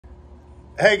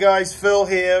Hey guys, Phil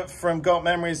here from Got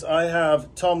Memories. I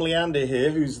have Tom Leander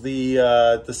here, who's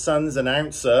the Suns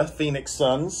announcer, Phoenix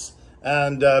Suns,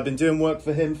 and I've been doing work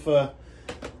for him for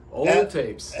all the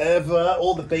tapes,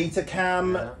 all the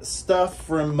Betacam stuff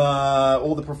from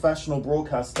all the professional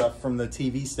broadcast stuff from the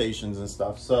TV stations and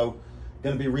stuff. So,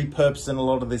 going to be repurposing a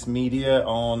lot of this media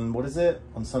on, what is it?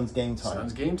 On Suns Game Time.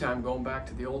 Suns Game Time, going back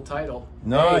to the old title.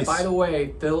 Nice. Hey, by the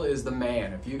way, Phil is the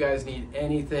man. If you guys need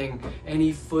anything,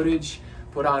 any footage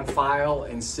put on file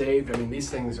and saved, I mean, these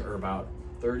things are about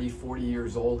 30, 40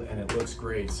 years old, and it looks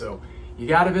great. So you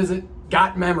got to visit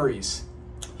Got Memories.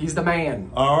 He's the man.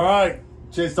 All right.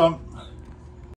 Cheers, Tom.